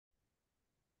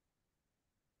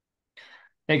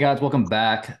Hey guys, welcome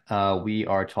back. We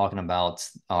are talking about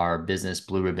our business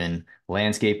Blue Ribbon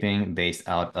Landscaping based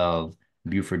out of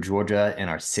Buford, Georgia, and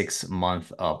our 6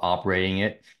 month of operating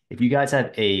it. If you guys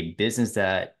have a business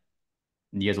that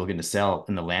you guys are looking to sell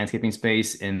in the landscaping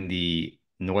space in the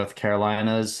North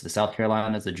Carolinas, the South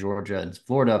Carolinas, the Georgia, and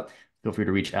Florida, feel free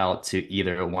to reach out to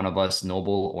either one of us,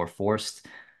 Noble or Forrest,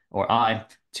 or I,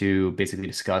 to basically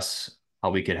discuss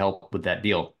how we could help with that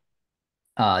deal.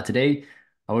 Today,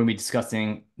 I'm going to be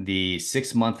discussing the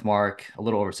 6 month mark, a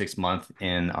little over 6 months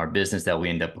in our business that we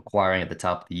end up acquiring at the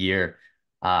top of the year.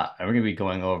 And we're going to be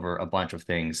going over a bunch of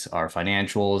things, our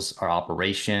financials, our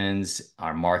operations,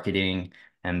 our marketing,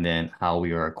 and then how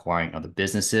we are acquiring other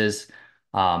businesses.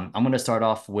 I'm going to start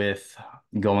off with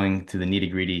going to the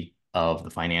nitty-gritty of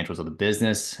the financials of the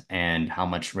business and how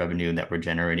much revenue that we're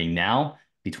generating now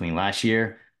between last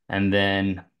year. And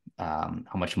then how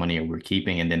much money we're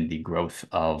keeping, and then the growth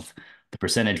of the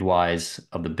percentage wise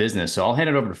of the business. So I'll hand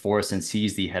it over to Forrest since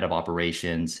he's the head of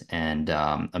operations and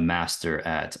a master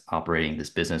at operating this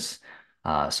business.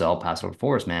 So I'll pass it over to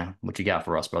Forrest, man. What you got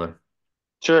for us, brother?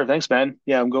 Sure, thanks, man.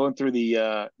 Yeah, I'm going through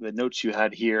the notes you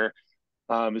had here.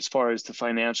 As far as the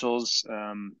financials,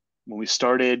 when we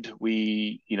started,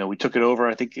 we took it over.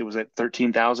 I think it was at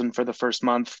 13,000 for the first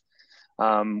month.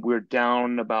 We're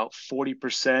down about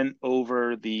 40%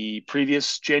 over the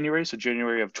previous January, so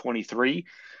January of 23.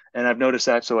 And I've noticed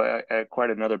that. So I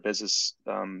acquired another business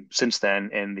since then,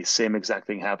 and the same exact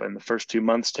thing happened. The first 2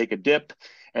 months take a dip.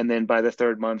 And then by the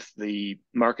third month, the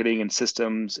marketing and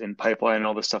systems and pipeline and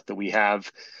all the stuff that we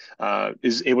have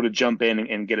is able to jump in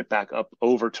and get it back up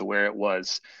over to where it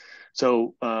was.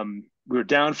 So we were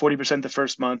down 40% the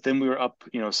first month, then we were up,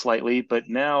 slightly. But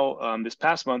now this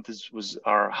past month was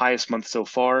our highest month so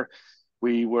far.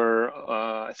 We were,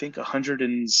 I think,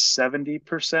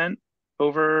 170%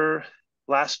 over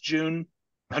last June,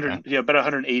 Okay. 100, yeah, about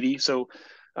 180. So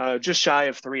just shy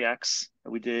of 3x.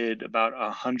 We did about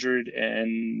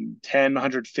 110,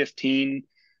 115,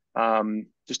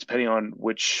 just depending on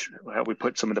how we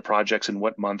put some of the projects in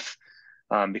what month,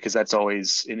 because that's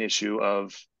always an issue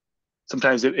of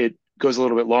sometimes it goes a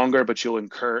little bit longer, but you'll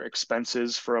incur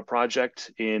expenses for a project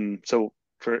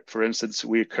for instance,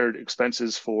 we incurred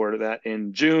expenses for that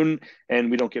in June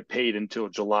and we don't get paid until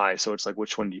July. So it's like,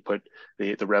 which one do you put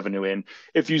the revenue in?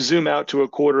 If you zoom out to a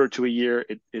quarter or to a year,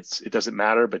 it doesn't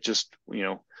matter, but just,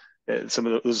 those are some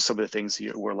of the things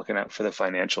we're looking at for the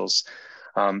financials.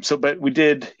 But we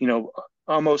did,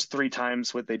 almost three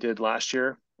times what they did last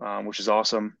year, which is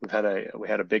awesome. We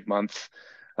had a big month.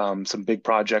 Some big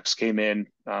projects came in.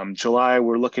 July,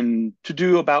 we're looking to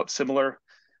do about similar.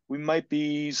 We might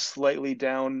be slightly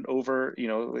down over,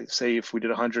 say if we did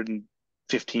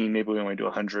 115, maybe we only do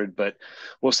 100, but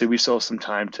we'll see. We still have some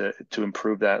time to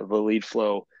improve that. The lead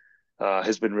flow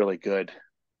has been really good.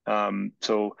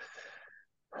 So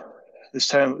this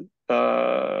time,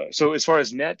 so as far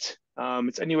as net,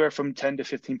 it's anywhere from 10 to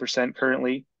 15%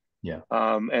 currently. Yeah.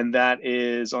 And that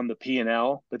is on the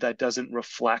P&L, but that doesn't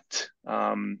reflect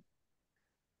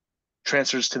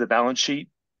transfers to the balance sheet,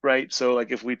 right? So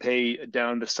like if we pay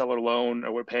down the seller loan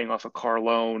or we're paying off a car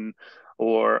loan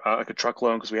or like a truck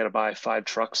loan because we had to buy 5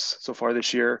 trucks so far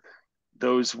this year,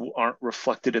 those aren't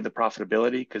reflected in the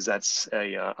profitability because that's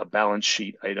a balance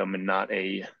sheet item and not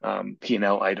a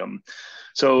P&L item.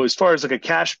 So as far as like a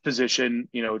cash position,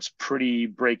 it's pretty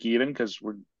break even because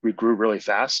we grew really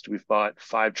fast. We've bought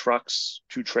 5 trucks,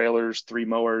 2 trailers, 3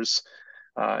 mowers,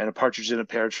 and a partridge in a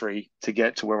pear tree to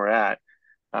get to where we're at.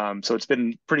 So it's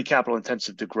been pretty capital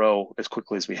intensive to grow as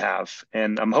quickly as we have.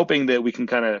 And I'm hoping that we can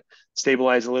kind of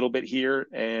stabilize a little bit here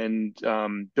and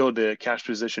build the cash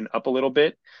position up a little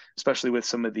bit, especially with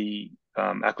some of the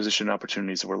acquisition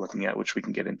opportunities that we're looking at, which we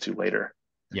can get into later.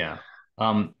 Yeah.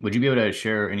 Would you be able to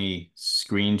share any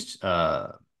screens, like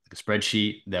a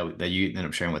spreadsheet that you ended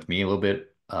up sharing with me a little bit,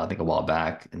 I think a while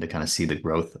back, and to kind of see the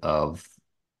growth of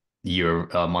year,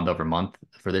 month over month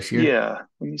for this year? Yeah,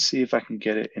 let me see if I can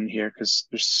get it in here because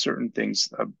there's certain things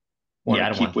I want Yeah, to I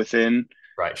don't keep want. within,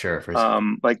 Right, sure.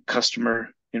 like customer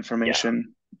Yeah.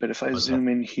 information. But if I Okay. zoom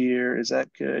in here, is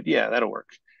that good? Yeah, that'll work.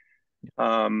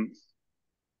 Um,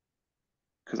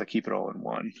 because I keep it all in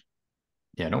one.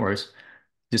 Yeah, no worries.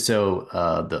 Just so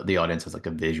the audience has like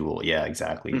a visual. Yeah,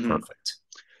 exactly. Mhm. Perfect.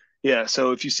 Yeah,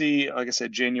 so if you see, like I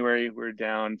said, January we're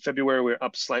down, February we're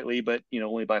up slightly, but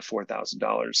only by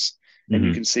 $4,000. And you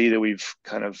Hmm. can see that we've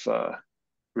kind of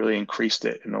really increased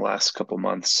it in the last couple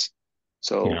months.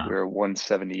 So Yeah. we're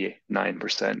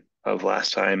 179% of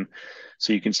last time.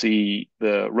 So you can see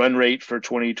the run rate for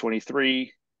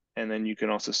 2023, and then you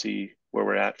can also see where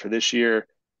we're at for this year.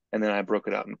 And then I broke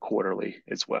it out in quarterly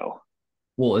as well.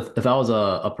 Well, if I was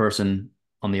a person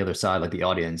on the other side, like the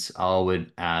audience, I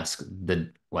would ask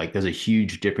there's a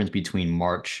huge difference between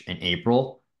March and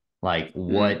April. Like, Mhm.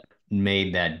 what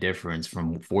made that difference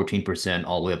from 14%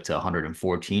 all the way up to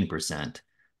 114%?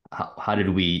 How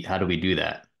do we do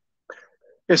that?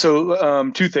 Yeah,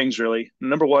 so two things really.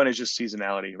 Number one is just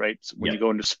seasonality, right? So when you Yeah.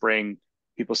 go into spring,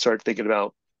 people start thinking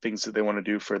about things that they want to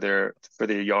do for their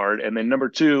yard. And then number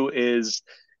two is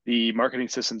the marketing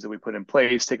systems that we put in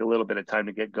place take a little bit of time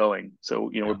to get going. So,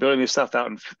 we're Yeah. building this stuff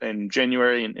out in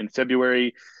January and in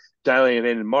February, dialing it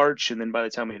in March, and then by the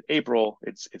time we hit April,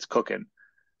 it's cooking.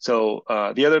 So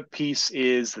the other piece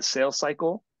is the sales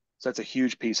cycle. So that's a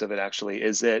huge piece of it actually,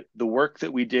 is that the work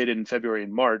that we did in February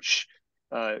and March,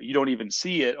 you don't even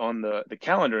see it on the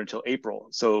calendar until April.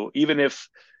 So even if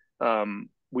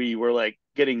we were like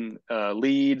getting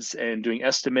leads and doing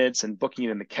estimates and booking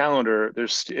it in the calendar,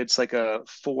 it's like a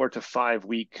 4 to 5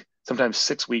 week, sometimes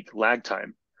 6 week lag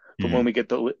time from when Mm, we get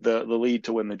the lead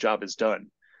to when the job is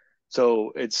done.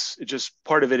 So it just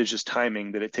part of it is just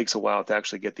timing that it takes a while to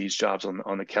actually get these jobs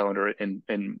on the calendar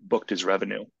and booked as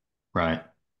revenue. right.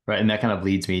 Right. And that kind of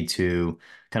leads me to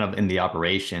kind of in the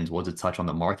operations, we'll just touch on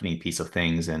the marketing piece of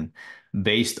things. And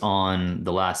based on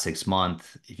the last 6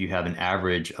 months, if you have an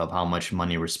average of how much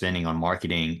money we're spending on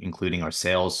marketing, including our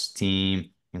sales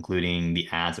team, including the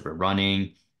ads that we're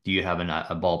running, do you have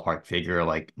a ballpark figure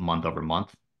like month over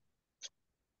month?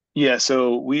 Yeah,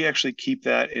 so we actually keep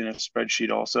that in a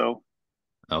spreadsheet also.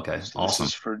 Okay, So this awesome.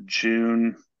 is for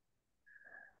June.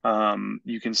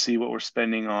 You can see what we're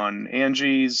spending on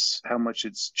Angie's, how much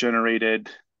it's generated.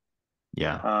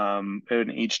 Yeah.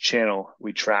 In each channel,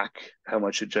 we track how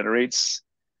much it generates,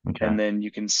 Okay. and then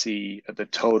you can see the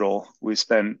total. We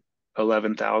spent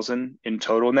 11,000 in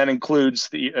total, and that includes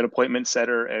an appointment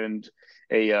setter and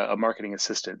a marketing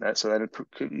assistant.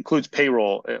 Includes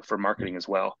payroll for marketing as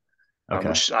well, Okay.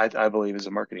 which I believe is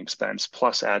a marketing expense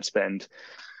plus ad spend.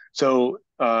 So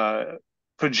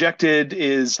projected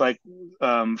is like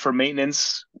for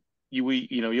maintenance,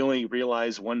 you only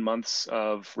realize 1 month's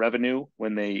of revenue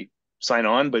when they sign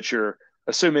on, but you're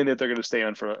assuming that they're going to stay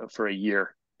on for a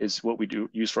year is what we do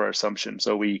use for our assumption.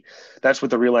 So we that's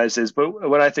what the realized is. But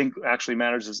what I think actually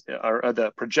matters is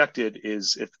the projected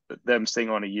is if them staying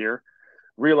on a year.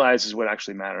 Realize is what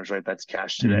actually matters, right? That's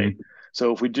cash today. Hmm.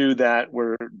 So if we do that,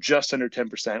 we're just under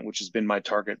 10%, which has been my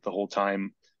target the whole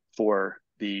time for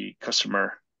the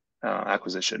customer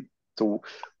acquisition. So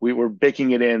we're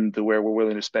baking it in to where we're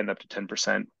willing to spend up to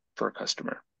 10% for a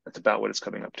customer. That's about what it's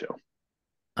coming up to.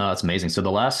 That's amazing. So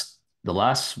the last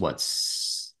what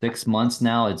 6 months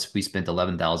now, we spent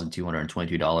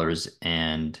 $11,222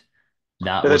 and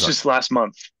that But was that's our just last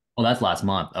month. oh, that's last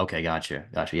month. Okay, gotcha.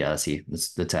 Gotcha. Yeah, let's see.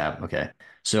 That's the tab. Okay.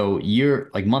 So year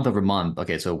like month over month.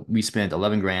 Okay, so we spent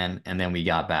 11 grand and then we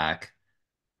got back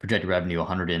projected revenue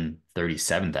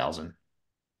 137,000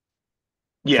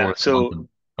 Yeah. for the month So of,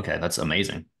 okay, that's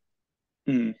amazing.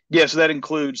 yeah, so that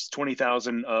includes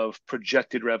 20,000 of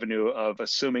projected revenue of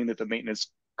assuming that the maintenance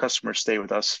customers stay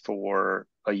with us for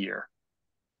a year,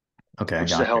 Okay,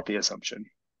 which is a gotcha. healthy assumption.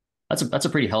 That's a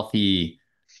pretty healthy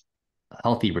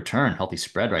return, healthy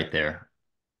spread right there.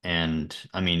 And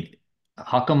I mean,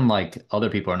 how come like other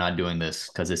people are not doing this?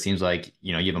 Because it seems like,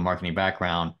 you have a marketing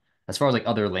background. As far as like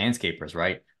other landscapers,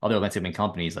 right? Other landscaping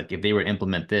companies, like if they were to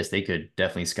implement this, they could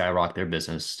definitely skyrocket their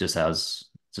business just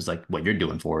like what you're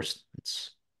doing for us.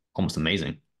 It's almost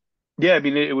amazing. Yeah, I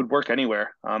mean, it would work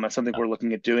anywhere. That's something we're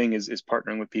looking at doing is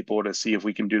partnering with people to see if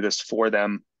we can do this for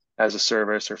them as a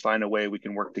service or find a way we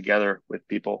can work together with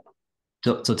people.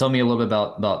 So tell me a little bit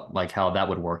about like how that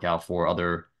would work out for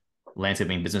other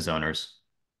landscaping business owners.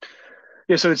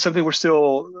 Yeah, so it's something we're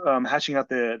still hatching out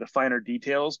the finer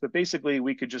details, but basically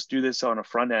we could just do this on a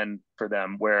front end for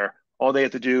them where all they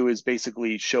have to do is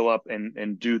basically show up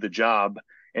and do the job,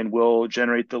 and we'll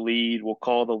generate the lead, we'll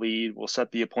call the lead, we'll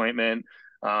set the appointment.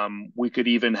 We could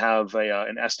even have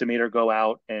an estimator go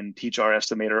out and teach our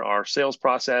estimator our sales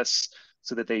process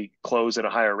so that they close at a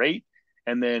higher rate,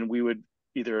 and then we would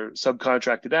either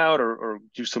subcontract it out or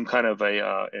do some kind of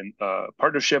a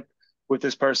partnership with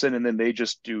this person, and then they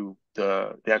just do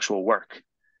the actual work,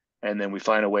 and then we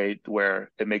find a way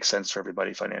where it makes sense for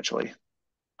everybody financially.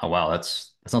 Oh wow, that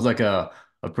sounds like a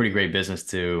pretty great business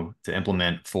to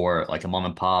implement for like a mom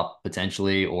and pop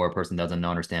potentially, or a person that doesn't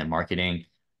understand marketing,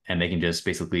 and they can just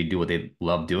basically do what they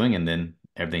love doing, and then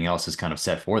everything else is kind of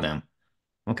set for them.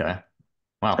 Okay.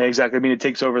 Wow. Exactly. I mean, it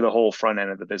takes over the whole front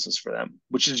end of the business for them,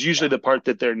 which is usually the part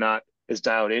that they're not as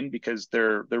dialed in because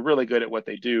they're really good at what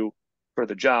they do for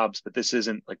the jobs, but this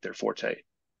isn't like their forte.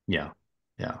 Yeah.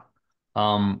 Yeah.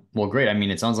 Well, great. I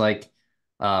mean, it sounds like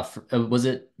was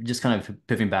it just kind of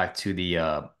pivoting back to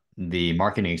the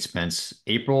marketing expense,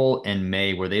 April and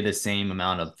May, were they the same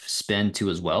amount of spend too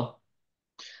as well?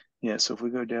 Yeah, so if we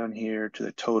go down here to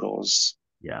the totals,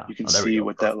 Yeah. you can Oh, there we see go.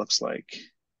 what that Perfect. looks like.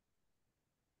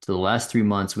 So the last 3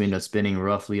 months, we ended up spending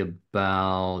roughly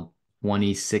about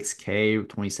 26K,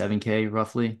 27K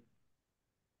roughly.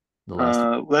 The last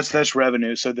three. That's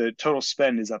revenue. So the total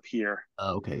spend is up here.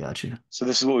 Okay, got you. So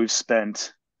this is what we've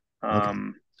spent. Okay.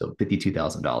 Um, So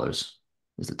 $52,000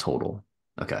 is the total.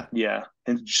 Okay. yeah.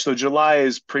 And so July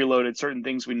is preloaded. Certain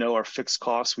things we know are fixed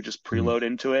costs. We just Mhm. preload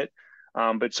into it.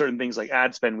 But certain things like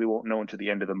ad spend, we won't know until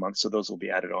the end of the month. So those will be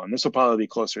added on. This will probably be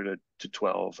closer to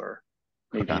 12 or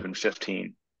maybe Okay. even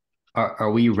 15.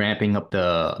 Are we ramping up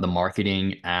the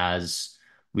marketing as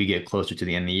we get closer to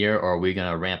the end of the year, or are we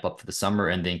gonna ramp up for the summer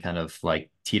and then kind of like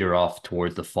teeter off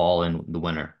towards the fall and the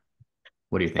winter?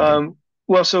 What are you thinking?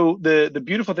 Well, so the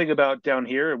beautiful thing about down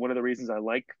here, and one of the reasons I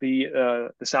like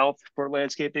the South for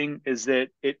landscaping, is that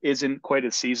it isn't quite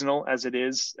as seasonal as it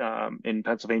is in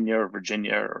Pennsylvania or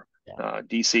Virginia or Yeah.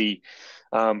 DC,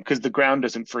 because the ground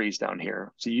doesn't freeze down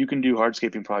here. So you can do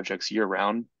hardscaping projects year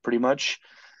round, pretty much.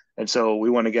 And so we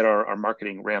want to get our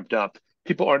marketing ramped up.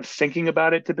 People aren't thinking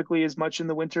about it typically as much in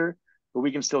the winter, but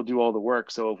we can still do all the work.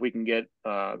 So if we can get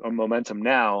a momentum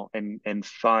now and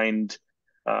find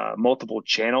multiple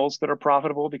channels that are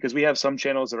profitable, because we have some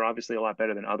channels that are obviously a lot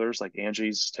better than others, like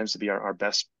Angie's tends to be our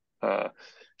best uh,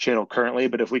 channel currently.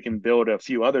 But if we can build a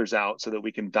few others out so that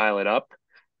we can dial it up,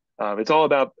 it's all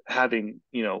about having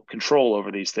control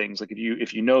over these things. Like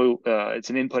if you know it's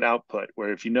an input output,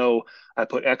 where if you know I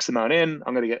put X amount in,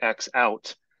 I'm going to get X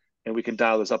out, and we can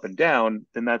dial this up and down.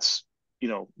 Then that's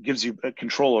gives you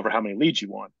control over how many leads you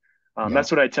want. Yeah.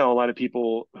 That's what I tell a lot of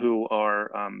people who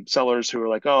are sellers who are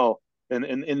like, oh,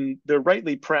 and they're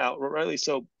rightly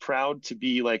so proud to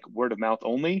be like word of mouth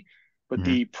only. But Mhm.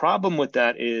 the problem with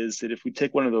that is that if we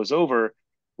take one of those over,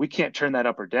 we can't turn that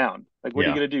up or down. Like, what are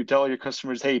you Yeah. going to do? Tell all your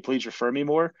customers, hey, please refer me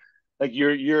more. Like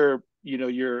you're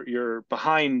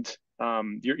behind.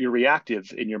 You're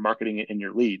reactive in your marketing and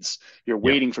your leads. You're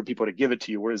Yeah. waiting for people to give it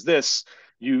to you. Whereas this,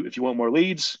 if you want more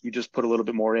leads, you just put a little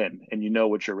bit more in, and you know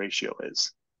what your ratio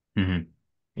is. Hmm.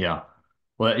 Yeah.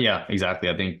 Well, yeah, exactly.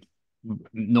 I think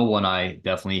no one, I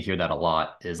definitely hear that a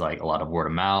lot is like a lot of word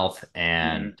of mouth, Mm-hmm.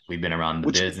 and we've been around the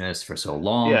Which, business for so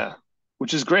long. yeah,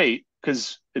 which is great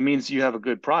because it means you have a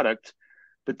good product.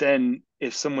 But then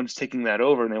if someone's taking that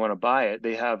over and they want to buy it,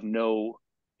 they have no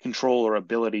control or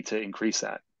ability to increase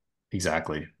that.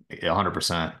 Exactly.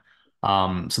 100%.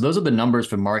 So those are the numbers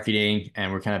for marketing,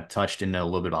 and we're kind of touched into a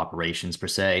little bit of operations per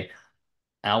se.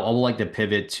 I would like to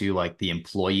pivot to like the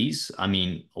employees. I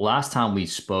mean, last time we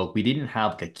spoke, we didn't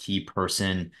have like a key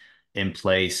person in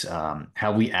place.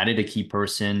 Have we added a key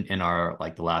person in our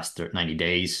like the last 90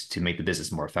 days to make the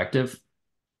business more effective?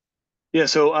 Yeah,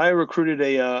 so I recruited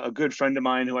a good friend of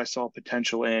mine who I saw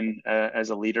potential in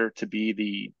as a leader to be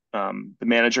the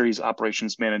manager. He's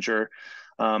operations manager.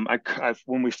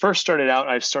 When we first started out,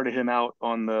 I started him out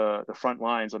on the front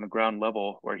lines on the ground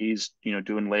level where he's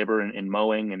doing labor and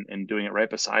mowing and doing it right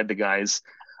beside the guys.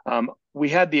 We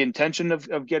had the intention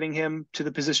of getting him to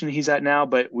the position he's at now,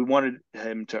 but we wanted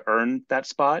him to earn that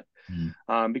spot.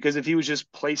 Mm, Because if he was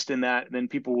just placed in that, then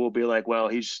people will be like, well,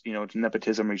 he's, it's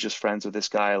nepotism. He's just friends with this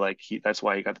guy. Like that's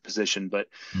why he got the position. But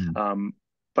mm. um,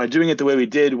 by doing it the way we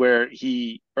did, where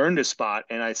he earned a spot,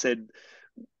 and I said,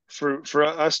 for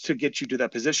us to get you to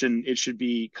that position, it should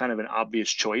be kind of an obvious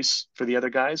choice for the other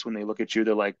guys. When they look at you,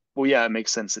 they're like, well, yeah, it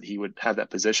makes sense that he would have that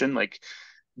position. Like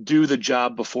do the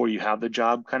job before you have the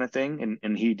job kind of thing.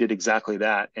 And he did exactly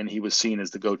that. And he was seen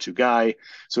as the go-to guy.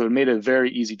 So it made a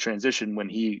very easy transition when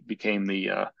he became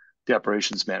the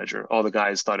operations manager. All the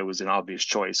guys thought it was an obvious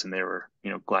choice and they were,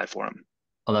 glad for him.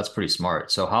 Oh, that's pretty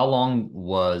smart. So how long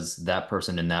was that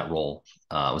person in that role?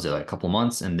 Was it like a couple of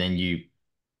months and then you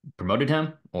promoted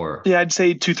him or? Yeah, I'd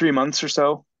say 2, 3 months or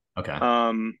so. Okay.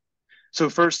 Um, so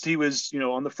first he was,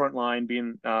 on the front line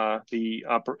being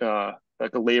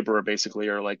like a laborer basically,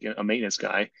 or like a maintenance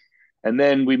guy. And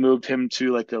then we moved him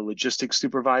to like a logistics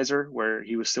supervisor where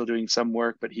he was still doing some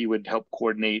work, but he would help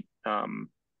coordinate,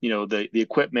 the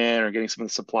equipment or getting some of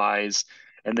the supplies.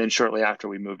 And then shortly after,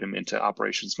 we moved him into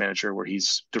operations manager where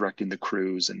he's directing the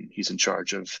crews and he's in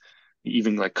charge of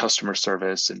even like customer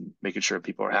service and making sure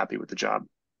people are happy with the job.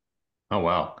 Oh,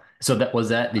 wow. So that was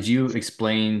that. Did you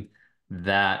explain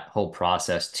that whole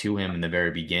process to him in the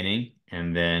very beginning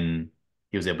and then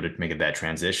he was able to make that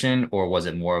transition? Or was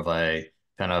it more of a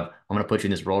kind of, I'm going to put you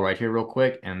in this role right here real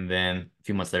quick. And then a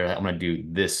few months later, I'm going to do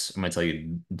this. I'm going to tell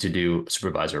you to do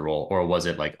supervisor role. Or was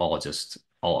it like all just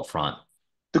all up front?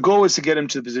 The goal was to get him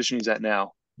to the position he's at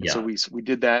now. And so Yeah. we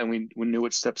did that, and we knew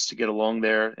what steps to get along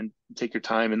there and take your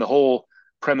time. And the whole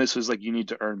premise was like, you need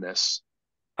to earn this.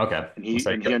 Okay. And Let's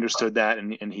say, he understood that,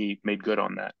 and he made good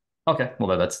on that. okay.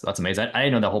 Well, that's amazing. I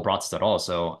didn't know that whole process at all.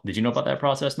 So did you know about that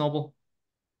process, Noble?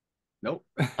 Nope.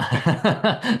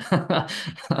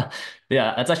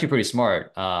 Yeah, that's actually pretty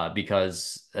smart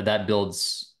because that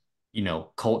builds,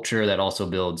 culture that also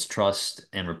builds trust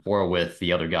and rapport with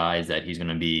the other guys that he's going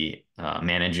to be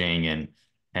managing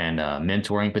and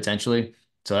mentoring potentially.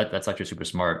 So that's actually super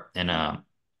smart. And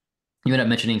you ended up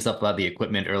mentioning stuff about the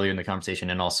equipment earlier in the conversation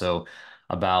and also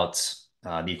about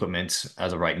the equipment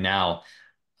as of right now.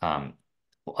 Um,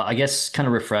 I guess kind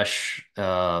of refresh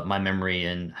my memory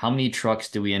and how many trucks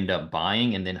do we end up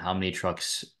buying, and then how many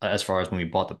trucks as far as when we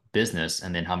bought the business,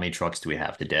 and then how many trucks do we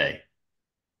have today?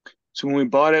 So when we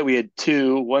bought it, we had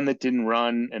two, one that didn't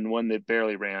run and one that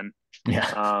barely ran.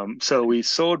 Yeah. So we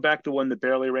sold back the one that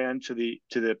barely ran to the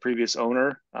previous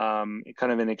owner,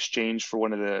 kind of in exchange for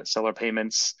one of the seller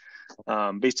payments.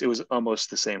 Basically, it was almost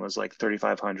the same. It was like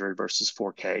 3,500 versus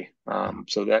 4K.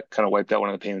 So that kind of wiped out one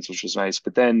of the payments, which was nice.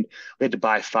 But then we had to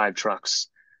buy five trucks.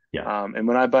 Yeah. And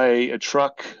when I buy a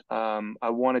truck, I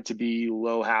want it to be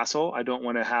low hassle. I don't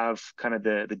want to have kind of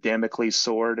the Damocles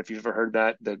sword, if you've ever heard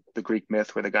that, the Greek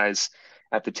myth where the guy's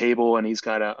at the table and he's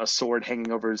got a sword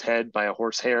hanging over his head by a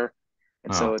horsehair.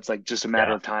 And so Oh, it's like just a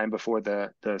matter yeah. of time before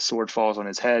the sword falls on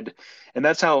his head. And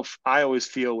that's how I always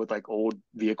feel with like old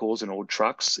vehicles and old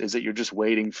trucks, is that you're just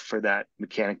waiting for that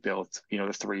mechanic bill,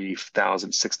 the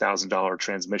 $3,000, $6,000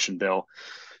 transmission bill.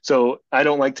 So I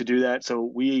don't like to do that.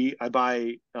 So I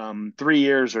buy 3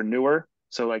 years or newer.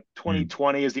 So like Mm.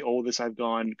 2020 is the oldest I've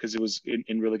gone because it was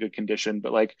in really good condition.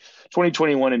 But like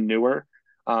 2021 and newer,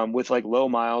 with like low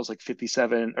miles, like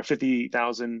 57 or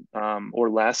 50,000 or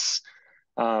less.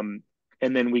 Um,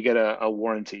 and then we get a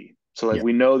warranty. So like Yeah.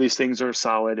 we know these things are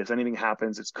solid. If anything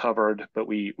happens, it's covered, but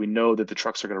we know that the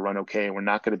trucks are going to run okay, and we're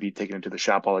not going to be taking it to the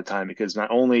shop all the time, because not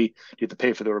only do you have to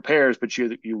pay for the repairs, but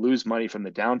you lose money from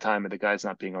the downtime of the guys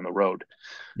not being on the road.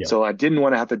 Yeah. So I didn't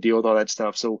want to have to deal with all that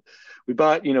stuff. So we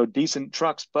bought, decent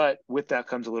trucks, but with that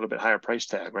comes a little bit higher price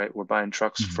tag, right? We're buying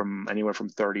trucks Mhm. from anywhere from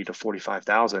 30 to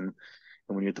 45,000. And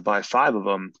when you have to buy five of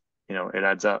them, it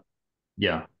adds up.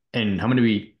 Yeah. And how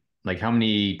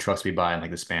many trucks we buy in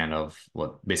like the span of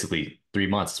what, basically 3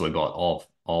 months? So we bought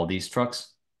all these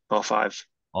trucks, All five.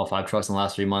 all five trucks in the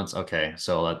last 3 months. Okay.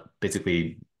 So that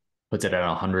basically puts it at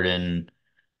 100 and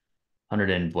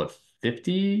what,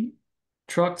 50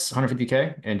 trucks,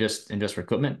 150K, and just for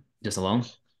equipment, just alone.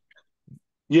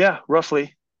 Yeah,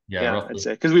 roughly. Yeah, Yeah, I'd roughly.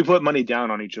 say because we put money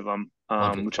down on each of them, which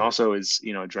Interesting. also is,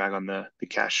 a drag on the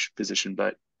cash position.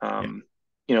 But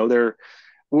Yeah. they're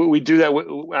we do that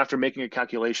after making a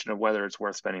calculation of whether it's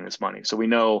worth spending this money. So we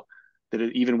know that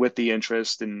even with the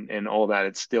interest and all that,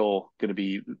 it's still going to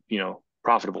be,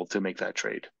 profitable to make that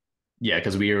trade. Yeah,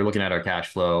 because we are looking at our cash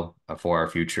flow for our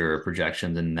future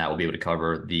projections, and that will be able to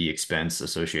cover the expense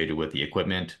associated with the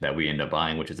equipment that we end up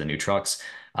buying, which is the new trucks.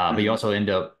 But you Mhm. also end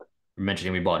up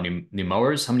mentioning we bought new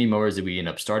mowers. How many mowers did we end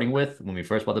up starting with when we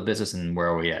first bought the business, and where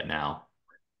are we at now?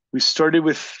 We started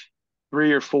with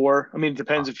three or four. I mean, it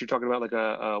depends Oh, if you're talking about like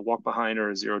a walk behind or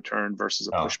a zero turn versus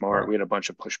a oh, push mower. right, We had a bunch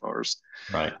of push mowers.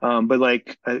 right. But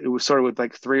like it was started with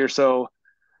like three or so.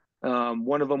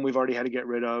 One of them we've already had to get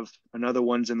rid of. Another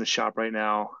one's in the shop right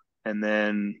now, and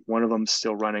then one of them's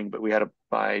still running. But we had to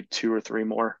buy two or three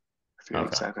more. I forget Okay.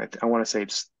 exactly. I want to say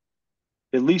it's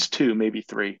at least two, maybe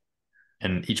three.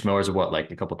 And each mowers are what,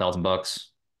 like a couple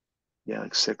 $1,000, Yeah,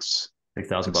 like six,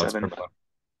 6,000 six, bucks per seven. mower.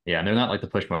 Yeah, and they're not like the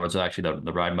push mowers; they're actually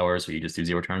the ride mowers, so you just do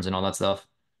zero turns and all that stuff.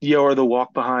 Yeah, or the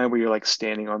walk behind where you're like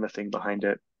standing on the thing behind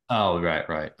it. Oh, right,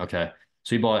 right. Okay.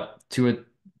 So we bought two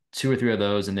or three of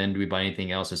those, and then do we buy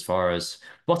anything else as far as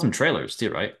bought some trailers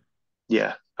too, right?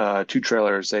 Yeah, two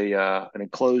trailers, a an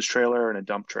enclosed trailer and a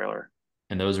dump trailer.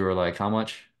 And those were like how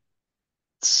much?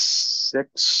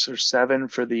 6 or 7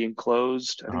 for the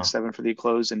enclosed. I think Oh, 7 for the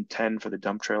enclosed and 10 for the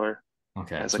dump trailer.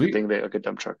 okay. As So like a we thing that like a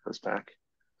dump truck goes back.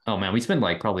 oh man, we spent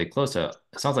like probably close to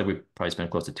it sounds like we probably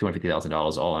spent close to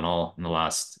 $250,000 all in all in the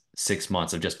last 6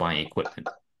 months of just buying equipment.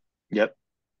 Yep.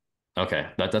 Okay,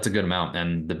 that's a good amount,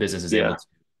 and the business is able Yeah. to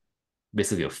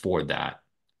basically afford that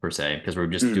per se because we're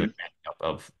just doing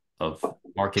Mhm. of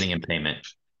marketing and payment.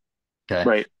 Okay.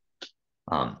 Right.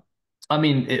 Um, I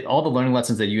mean, all the learning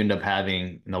lessons that you end up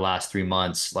having in the last 3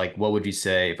 months, like what would you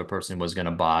say if a person was going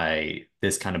to buy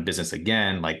this kind of business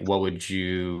again? Like, what would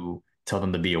you tell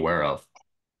them to be aware of?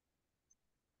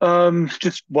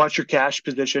 Just watch your cash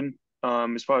position.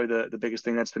 Is probably the biggest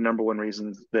thing. That's the number one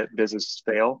reason that businesses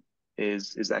fail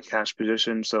is that cash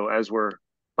position. So as we're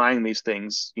buying these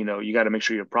things, you got to make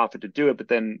sure you have profit to do it, but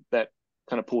then that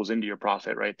kind of pulls into your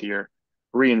profit, right? You're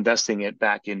reinvesting it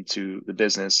back into the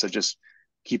business. So just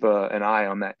keep an eye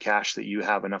on that cash that you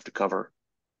have enough to cover.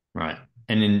 Right.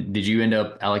 And then did you end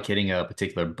up allocating a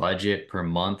particular budget per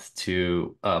month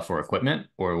to for equipment,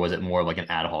 or was it more of like an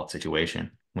ad hoc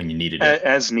situation when you needed it?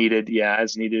 As needed, yeah,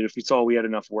 as needed. If we saw we had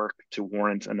enough work to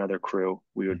warrant another crew,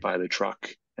 we would buy the truck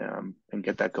and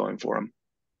get that going for them.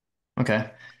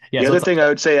 Okay. Yeah, The so other it's thing I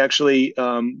would say actually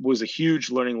was a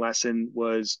huge learning lesson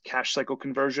was cash cycle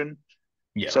conversion.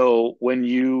 yeah. So when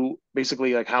you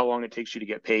basically like how long it takes you to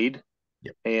get paid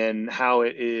Yep. and how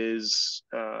it is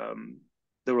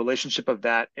the relationship of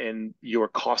that and your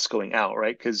costs going out,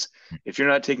 right? Because if you're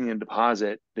not taking a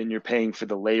deposit, then you're paying for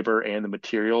the labor and the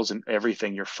materials and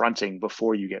everything you're fronting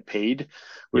before you get paid.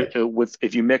 Yep. With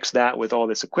if you mix that with all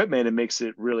this equipment, it makes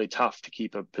it really tough to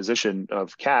keep a position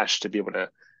of cash to be able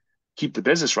to keep the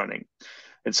business running.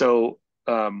 And so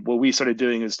what we started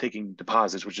doing is taking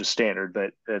deposits, which is standard,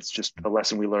 but that's just a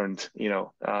lesson we learned,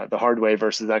 the hard way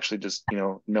versus actually just,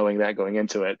 knowing that going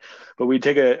into it. But we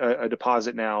take a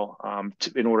deposit now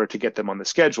in order to get them on the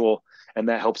schedule, and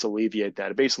that helps alleviate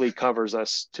that. It basically covers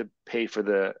us to pay for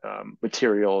the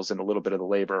materials and a little bit of the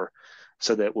labor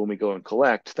so that when we go and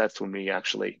collect, that's when we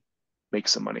actually make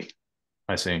some money.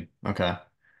 I see. Okay. So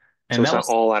And it's that not was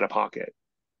all out of pocket.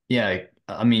 yeah,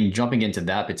 I mean, jumping into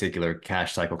that particular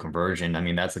cash cycle conversion, I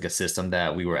mean, that's like a system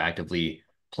that we were actively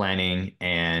planning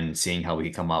and seeing how we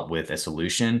could come up with a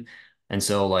solution. And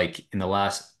so, like in the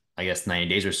last, I guess, 90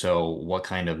 days or so, what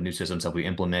kind of new systems have we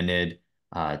implemented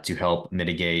to help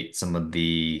mitigate some of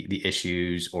the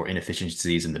issues or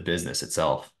inefficiencies in the business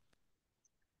itself?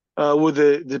 Well,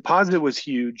 the deposit was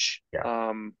huge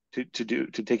Yeah.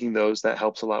 to taking those. That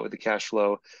helps a lot with the cash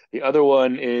flow. The other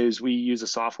one is we use a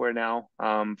software now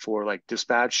for like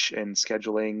dispatch and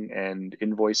scheduling and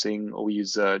invoicing. We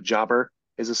use Jobber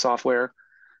as a software,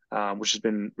 which has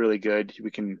been really good.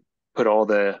 We can put all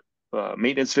the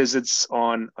maintenance visits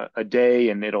on a day,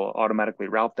 and it'll automatically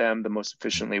route them the most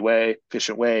efficient way.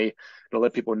 It'll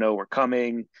let people know we're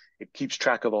coming. It keeps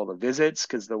track of all the visits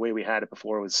because the way we had it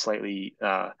before was slightly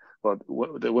well,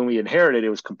 when we inherited, it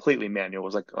was completely manual. It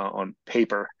was like on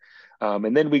paper,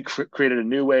 and then we created a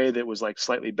new way that was like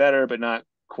slightly better, but not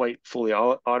quite fully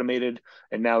automated.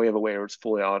 And now we have a way where it's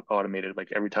fully automated. Like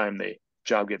every time the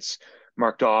job gets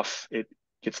marked off, it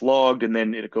gets logged and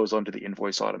then it goes onto the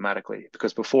invoice automatically.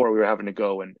 Because before we were having to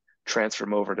go and transfer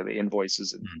them over to the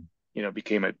invoices, and Mhm.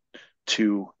 became a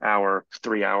 2 hour,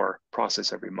 3 hour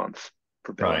process every month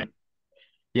for Right. billing.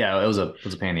 Yeah, it was a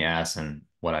pain in the ass, and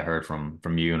what I heard from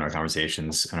you in our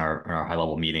conversations and our high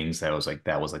level meetings, that was like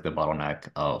the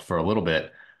bottleneck for a little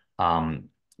bit. Um,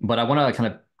 but I want to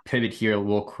kind of pivot here a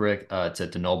little quick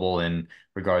to Noble in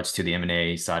regards to the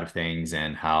M&A side of things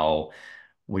and how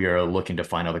we are looking to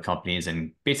find other companies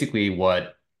and basically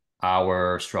what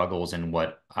our struggles and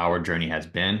what our journey has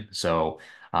been. So,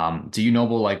 do you,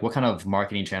 Noble, like what kind of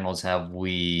marketing channels have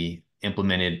we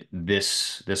implemented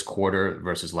this quarter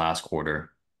versus last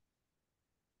quarter?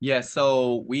 Yeah,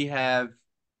 so we have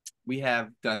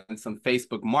done some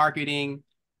Facebook marketing,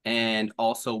 and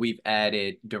also we've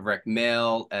added direct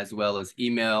mail as well as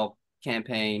email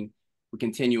campaign. We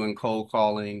continue in cold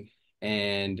calling,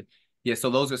 and yeah, so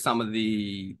those are some of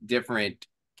the different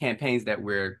campaigns that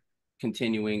we're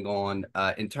continuing on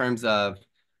in terms of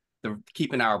the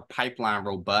keeping our pipeline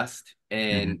robust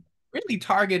and Mhm. really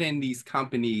targeting these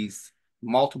companies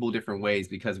multiple different ways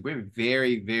because we're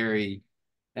very, very,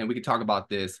 and we could talk about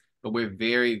this, but we're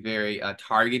very, very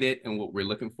targeted in what we're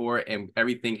looking for, and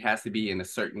everything has to be in a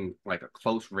certain, like a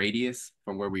close radius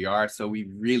from where we are. So we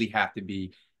really have to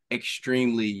be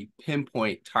extremely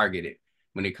pinpoint targeted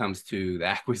when it comes to the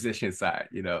acquisition side,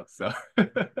 So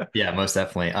Yeah, most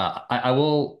definitely. I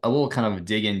will kind of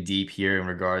dig in deep here in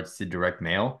regards to direct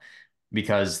mail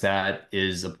because that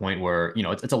is a point where,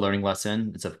 it's a learning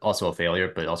lesson. It's also a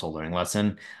failure, but also a learning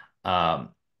lesson. Um,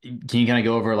 can you kind of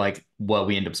go over like what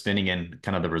we end up spending and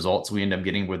kind of the results we end up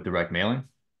getting with direct mailing?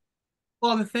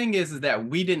 Well, the thing is that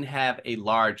we didn't have a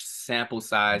large sample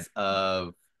size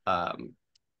of um,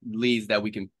 leads that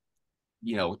we can,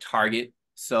 target.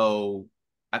 So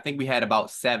I think we had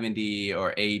about 70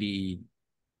 or 80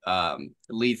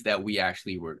 leads that we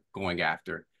actually were going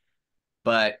after,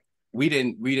 but we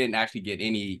didn't actually get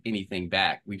anything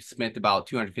back. We spent about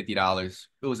 $250.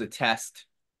 It was a test,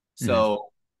 Mhm.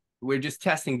 so we're just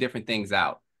testing different things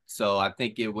out. So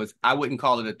I wouldn't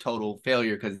call it a total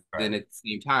failure because Right. then at the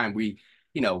same time we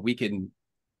can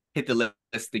hit the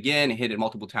list again and hit it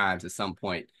multiple times at some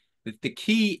point. The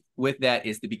key with that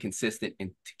is to be consistent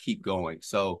and to keep going.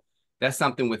 So that's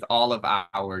something with all of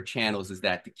our channels, is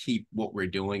that to keep what we're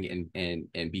doing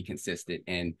and be consistent.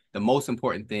 And the most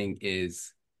important thing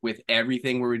is with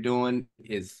everything we're doing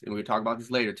is, and we'll talk about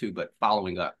this later too, but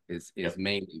following up is Yep.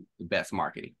 mainly the best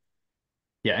marketing.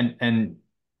 Yeah, and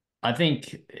I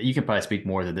think you can probably speak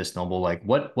more to this, Noble. Like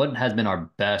what has been our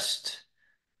best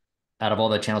out of all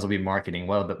the channels that we've been marketing?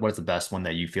 What's the best one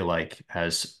that you feel like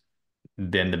has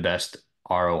been the best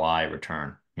ROI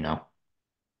return, you know?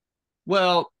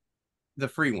 Well, the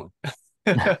free one.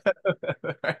 And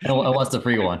what's the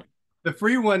free one? The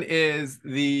free one is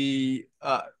the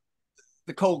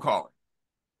cold calling.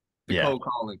 The Yeah. cold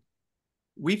calling.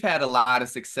 We've had a lot of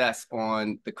success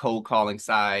on the cold calling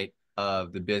side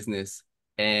of the business,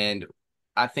 and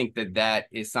I think that that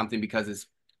is something because it's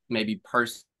maybe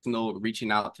personal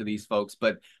reaching out to these folks,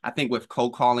 but I think with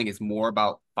cold calling is more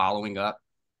about following up.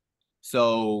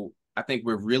 So I think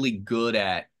we're really good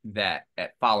at that,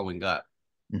 at following up,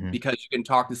 Hmm. because you can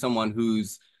talk to someone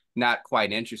who's not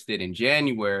quite interested in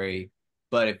January,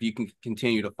 but if you can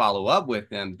continue to follow up with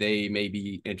them, they may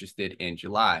be interested in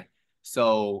July.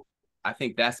 So I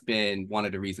think that's been one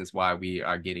of the reasons why we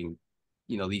are getting,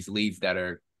 these leads that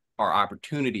are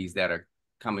opportunities that are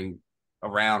coming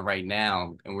around right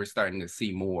now. And we're starting to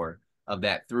see more of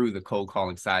that through the cold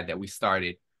calling side that we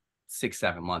started 6,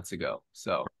 7 months ago.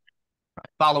 So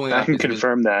following I up can is really,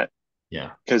 confirm that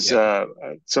Yeah. because yeah,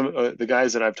 some the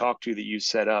guys that I've talked to that you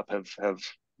set up have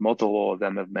multiple of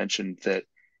them have mentioned that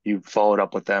you followed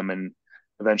up with them and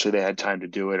eventually they had time to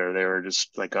do it, or they were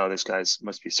just like, oh, this guy's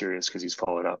must be serious because he's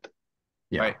followed up.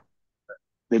 Yeah. right.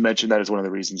 They mentioned that as one of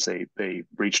the reasons they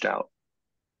reached out.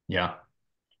 Yeah.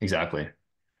 Exactly.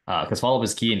 Because follow-up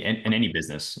is key in any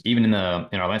business, even in our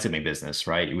landscaping business,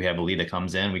 right? We have a lead that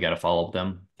comes in, we got to follow up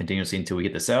them continuously until we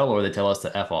get the sell, or they tell us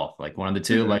to F off, like one of the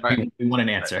two. Hmm. Like Right. we want an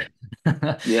Right. answer.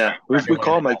 Yeah, Right, we we want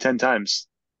call an them like 10 times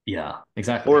Yeah,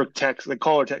 exactly. or text, like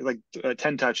call or text, like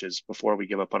 10 touches before we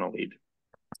give up on a lead.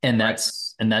 Right.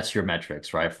 And that's your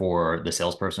metrics, right? For the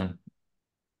salesperson.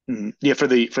 Mhm. Yeah, for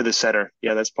the setter.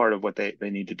 Yeah, that's part of what they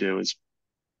need to do is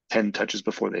 10 touches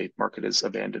before they mark it as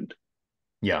abandoned.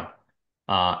 Yeah.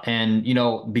 And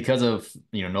because of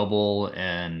Noble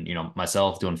and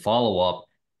myself doing follow up,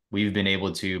 we've been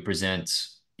able to present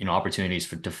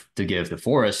opportunities to give the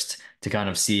forest to kind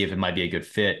of see if it might be a good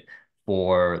fit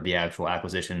for the actual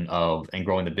acquisition of and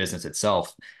growing the business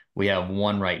itself. We have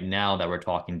one right now that we're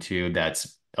talking to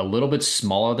that's a little bit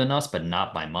smaller than us, but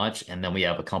not by much. And then we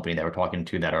have a company that we're talking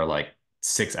to that are like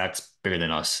 6x bigger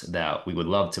than us that we would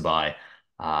love to buy.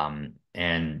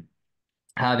 And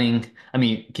I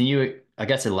mean, can you, I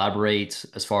guess, elaborate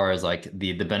as far as like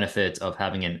the benefits of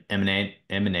having an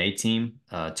M&A team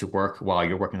to work while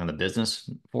you're working on the business,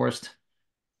 Forrest?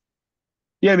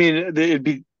 Yeah, I mean, it'd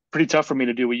be pretty tough for me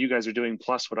to do what you guys are doing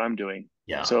plus what I'm doing.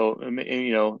 Yeah. So, I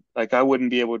mean, like I wouldn't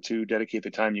be able to dedicate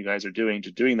the time you guys are doing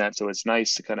to doing that. So it's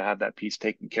nice to kind of have that piece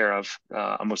taken care of,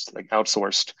 almost like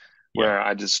outsourced, Yeah. where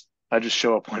I just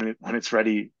show up when it's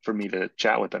ready for me to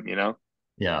chat with them,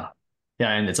 Yeah.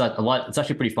 Yeah, and it's a lot. It's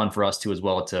actually pretty fun for us too, as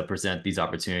well, to present these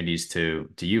opportunities to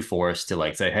you, Forrest, to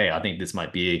like say, hey, I think this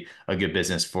might be a good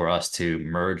business for us to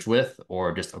merge with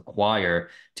or just acquire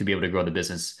to be able to grow the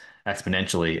business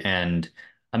exponentially. And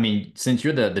I mean, since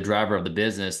you're the driver of the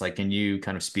business, like, can you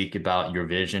kind of speak about your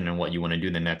vision and what you want to do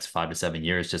in the next 5 to 7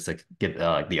 years, just to get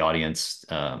the audience,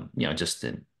 just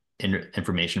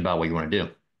information about what you want to do?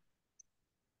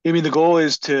 I mean, the goal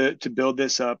is to build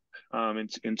this up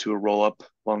into a roll up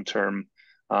long term.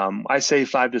 I say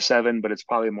 5 to 7, but it's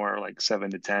probably more like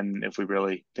 7 to 10 if we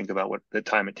really think about what the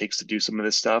time it takes to do some of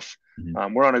this stuff.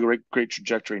 Mhm. We're on a great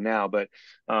trajectory now, but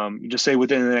just say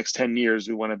within the next 10 years,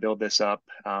 we want to build this up,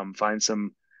 find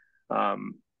some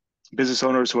um, business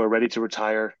owners who are ready to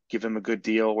retire, give them a good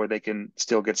deal where they can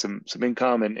still get some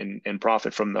income and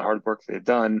profit from the hard work they've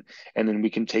done. And then we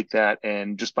can take that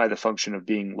and just by the function of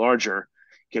being larger,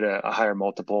 get a higher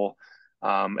multiple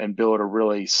and build a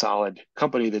really solid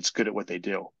company that's good at what they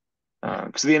do. Yeah.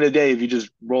 Because at the end of the day, if you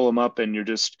just roll them up and you're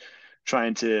just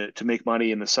trying to make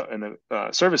money and the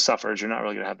service suffers, you're not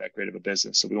really going to have that great of a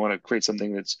business. So we want to create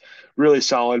something that's really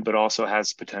solid, but also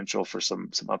has potential for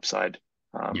some upside.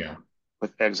 Um, Yeah.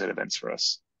 with exit events for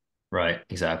us. Right,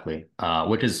 exactly.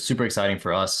 Which is super exciting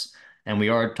for us. And we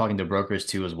are talking to brokers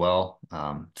too as well,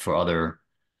 for other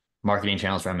marketing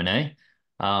channels for M&A.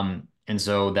 And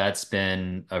so that's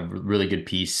been a really good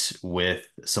piece with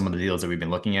some of the deals that we've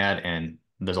been looking at. And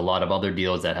there's a lot of other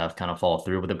deals that have kind of fall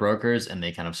through with the brokers and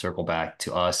they kind of circle back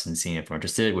to us and seeing if we're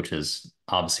interested, which is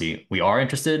obviously we are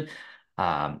interested.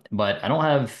 But I don't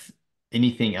have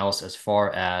anything else as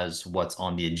far as what's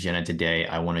on the agenda today.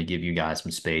 I want to give you guys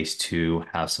some space to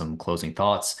have some closing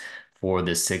thoughts. for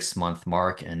this 6 month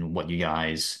mark and what you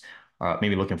guys are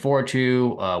maybe looking forward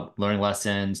to, learning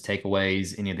lessons,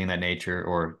 takeaways, anything of that nature,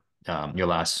 or your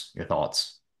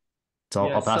thoughts. So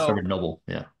Yeah, I'll pass it over so to Noble.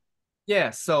 Yeah.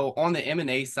 yeah, so on the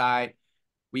M&A side,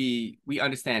 we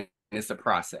understand it's a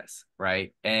process,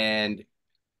 right? And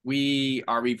we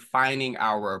are refining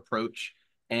our approach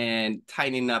and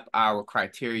tightening up our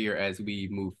criteria as we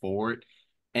move forward.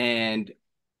 And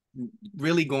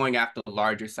really going after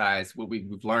larger size, what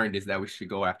we've learned is that we should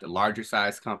go after larger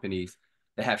size companies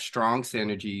that have strong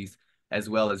synergies as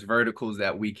well as verticals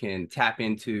that we can tap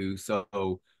into so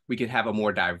we can have a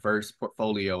more diverse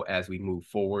portfolio as we move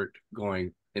forward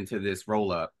going into this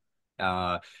roll up.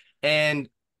 And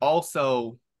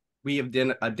also, we have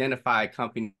identified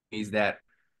companies that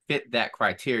fit that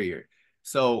criteria.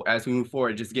 So as we move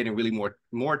forward, just getting really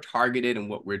more targeted in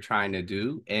what we're trying to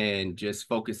do and just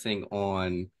focusing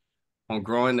on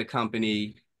growing the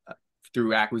company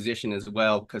through acquisition as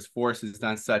well, because Forrest has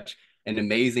done such an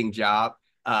amazing job.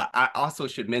 I also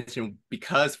should mention,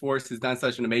 because Forrest has done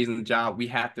such an amazing job, we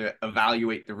have to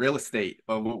evaluate the real estate.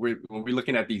 Or when we're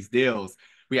looking at these deals,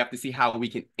 we have to see how we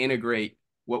can integrate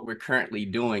what we're currently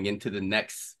doing into the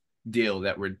next deal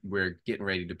that we're getting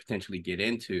ready to potentially get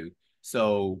into.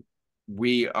 So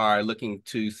we are looking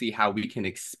to see how we can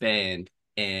expand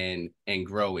and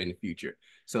grow in the future.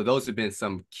 So those have been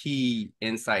some key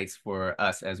insights for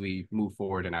us as we move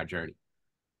forward in our journey.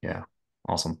 Yeah.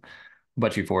 Awesome. What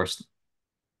about you, Forrest?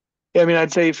 Yeah, I mean,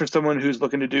 I'd say for someone who's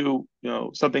looking to do,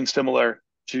 something similar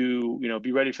to,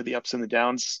 be ready for the ups and the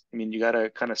downs. I mean, you got to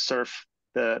kind of surf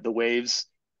the waves.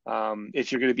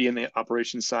 If you're going to be in the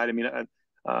operations side, I mean,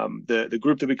 the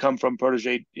group that we come from,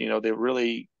 Protege, they're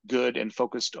really good and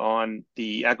focused on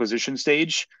the acquisition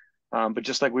stage. But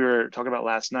just like we were talking about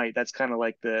last night, that's kind of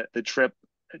like the trip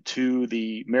to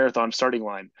the marathon starting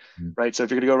line, Mhm. right? So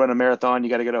if you're going to go run a marathon, you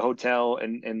got to get a hotel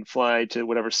and fly to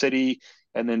whatever city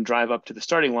and then drive up to the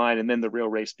starting line, and then the real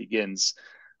race begins.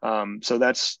 So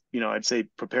that's, I'd say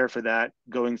prepare for that,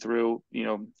 going through,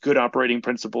 good operating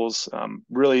principles,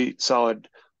 really solid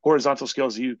horizontal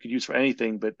skills you could use for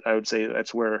anything, but I would say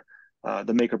that's where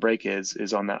the make or break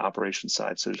is on that operations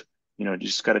side. So, you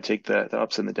just got to take the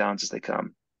ups and the downs as they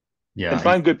come Yeah. and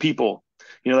find good people.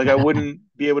 Like I wouldn't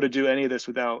be able to do any of this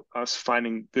without us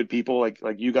finding good people, like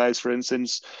you guys, for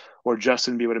instance, or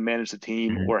Justin be able to manage the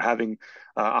team, Mhm. or having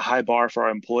a high bar for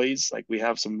our employees. Like we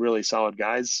have some really solid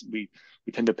guys. We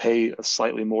tend to pay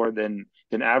slightly more than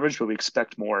average, but we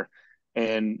expect more.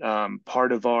 And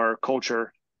part of our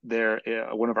culture there,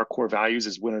 one of our core values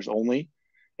is winners only.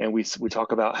 And we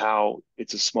talk about how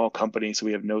it's a small company, so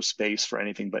we have no space for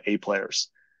anything but A players.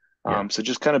 Yeah. So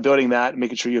just kind of building that,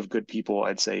 making sure you have good people,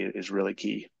 I'd say is really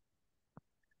key.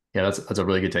 Yeah, that's a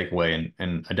really good takeaway,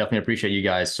 and I definitely appreciate you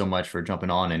guys so much for jumping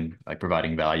on and like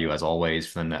providing value as always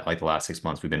for the last 6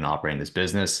 months we've been operating this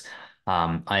business.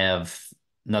 I have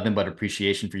nothing but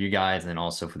appreciation for you guys and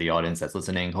also for the audience that's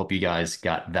listening. Hope you guys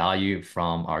got value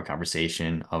from our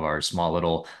conversation of our small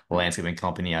little landscaping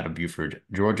company out of Buford,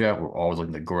 Georgia. We're always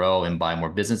looking to grow and buy more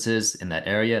businesses in that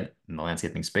area in the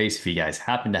landscaping space. If you guys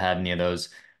happen to have any of those,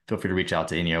 feel free to reach out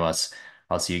to any of us.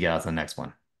 I'll see you guys in the next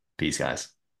one. Peace, guys.